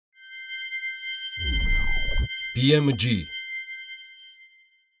BMG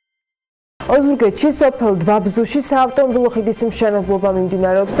ოზურგეთში სოფელ დვაბზუში საავტომობილო ხიდის მშენებლობა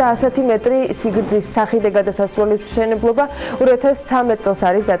მიმდინარეობს და 100 მეტრი სიგრძის სახიდე გადასასვლელის მშენებლობა 2013 წელს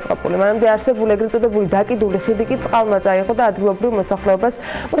არის დაწყებული. მანამდე არსებული ეგრეთ წოდებული დაკიდული ხიდი კი წყალმა წაიღო და ადგილობრივ მოსახლეობას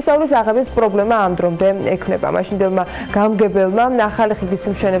მოსავლის აღების პრობლემა ამ დრომდე ექმნება. მაშინდელმა გამგებელმა ახალი ხიდის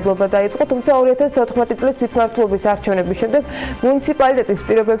მშენებლობა დაიწყო, თუმცა 2014 წლის თვითმმართველობის არჩევნების შემდეგ მუნიციპალიტეტის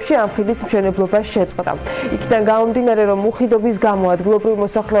პირობებში ამ ხიდის მშენებლობა შეწყდა. იქიდან გამომდინარე, რომ უხიდობის გამო ადგილობრივ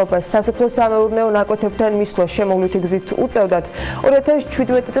მოსახლეობას სასოფლო სამეურნეო ნაკვეთებთან მისვლა შემოვლითი გზით უწევდათ.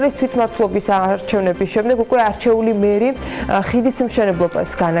 2017 წლის თვითმმართველობის არჩევნების შემდეგ უკვე არჩეული მერი ხიდის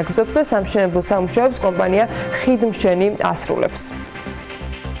მშენებლობას განაგრძობს და სამშენებლო სამუშაოებს კომპანია ხიდმშენი ასრულებს.